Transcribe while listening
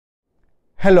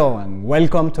Hello and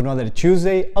welcome to another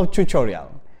Tuesday of tutorial.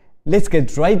 Let's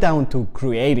get right down to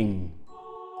creating.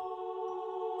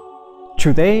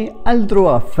 Today I'll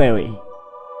draw a fairy.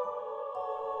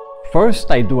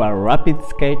 First I do a rapid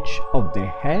sketch of the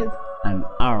head and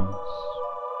arms.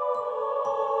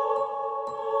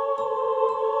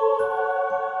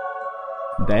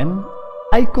 Then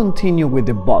I continue with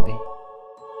the body.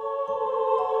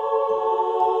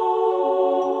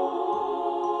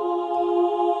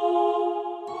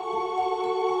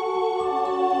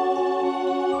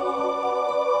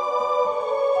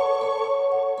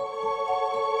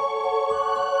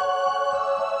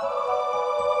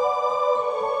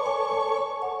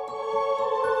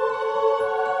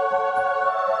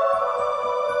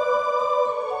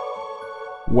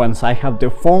 Once I have the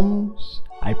forms,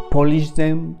 I polish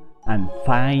them and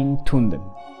fine-tune them.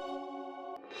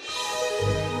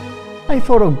 I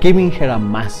thought of giving her a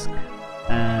mask,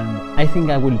 and I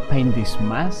think I will paint this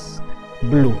mask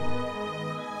blue.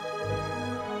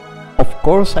 Of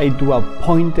course, I do a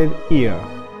pointed ear.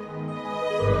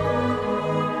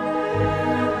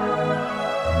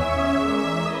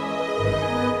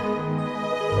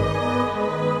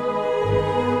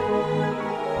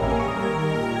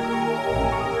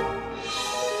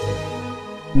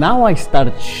 Now I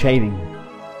start shading.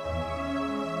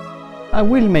 I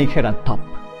will make her a top.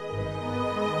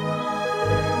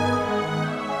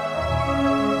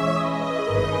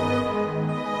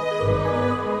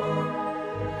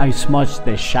 I smudge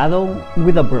the shadow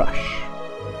with a brush.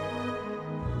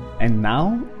 And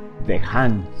now the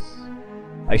hands.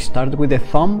 I start with the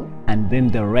thumb and then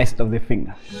the rest of the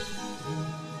fingers.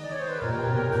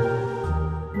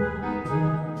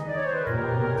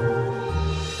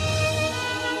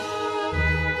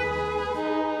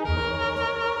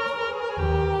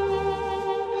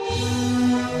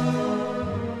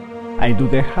 I do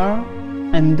the hair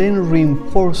and then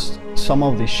reinforce some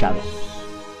of the shadows.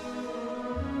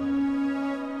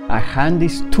 A hand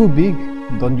is too big,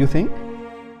 don't you think?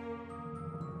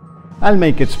 I'll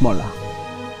make it smaller.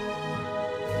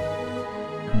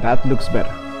 That looks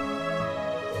better.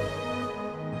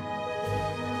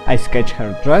 I sketch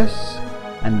her dress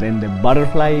and then the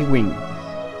butterfly wings.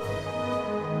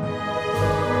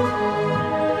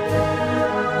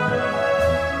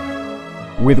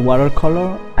 With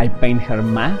watercolor, I paint her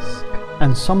mask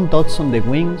and some dots on the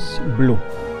wings blue.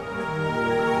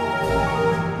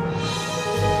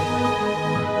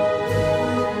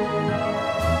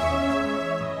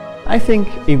 I think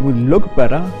it would look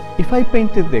better if I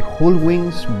painted the whole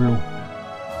wings blue.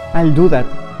 I'll do that,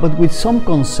 but with some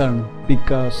concern,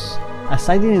 because as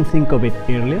I didn't think of it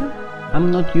earlier, I'm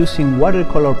not using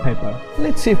watercolor paper.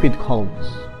 Let's see if it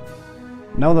holds.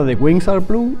 Now that the wings are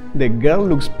blue, the girl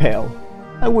looks pale.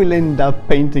 I will end up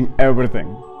painting everything.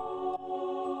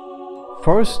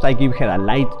 First I give her a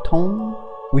light tone,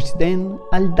 which then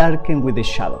I'll darken with the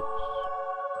shadows.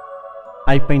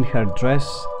 I paint her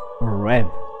dress red.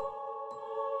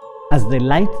 As the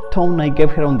light tone I gave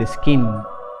her on the skin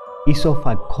is of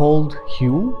a cold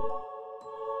hue,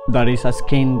 that is a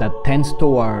skin that tends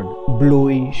toward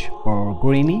bluish or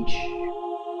greenish,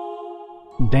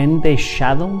 then the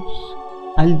shadows,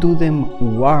 I'll do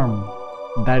them warm,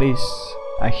 that is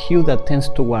a hue that tends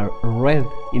toward red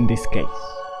in this case.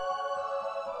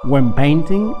 When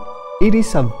painting, it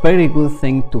is a very good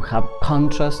thing to have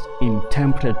contrast in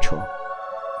temperature.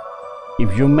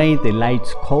 If you made the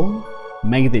lights cold,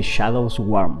 make the shadows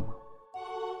warm.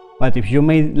 But if you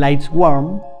made lights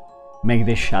warm, make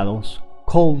the shadows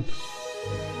cold.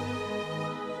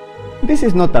 This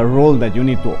is not a rule that you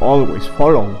need to always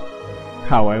follow.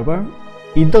 However,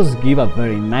 it does give a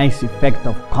very nice effect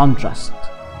of contrast.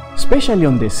 Especially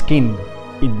on the skin,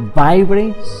 it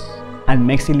vibrates and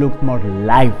makes it look more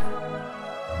live.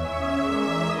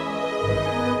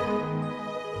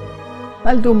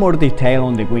 I'll do more detail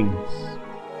on the wings.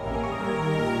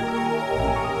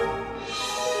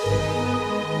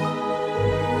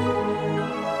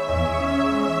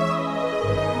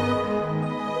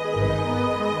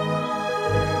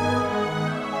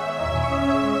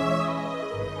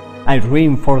 I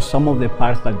reinforce some of the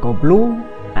parts that go blue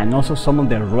and also some of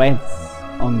the reds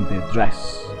on the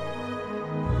dress.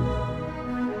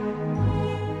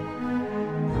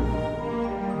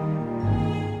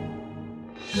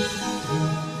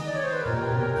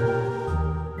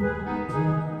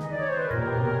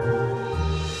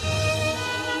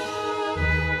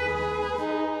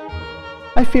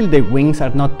 I feel the wings are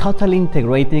not totally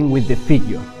integrating with the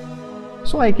figure,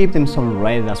 so I give them some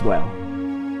red as well.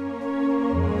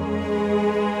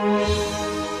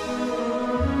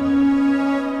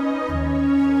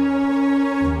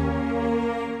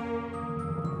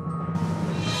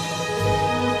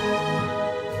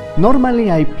 Normally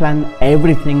I plan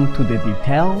everything to the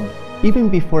detail, even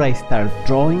before I start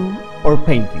drawing or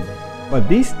painting, but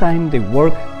this time the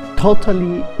work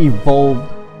totally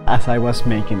evolved as I was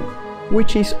making it,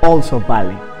 which is also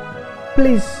valid.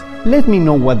 Please let me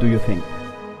know what do you think.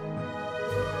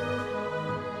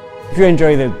 If you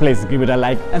enjoyed it, please give it a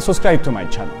like and subscribe to my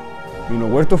channel. You know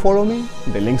where to follow me?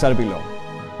 The links are below.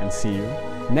 And see you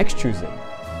next Tuesday.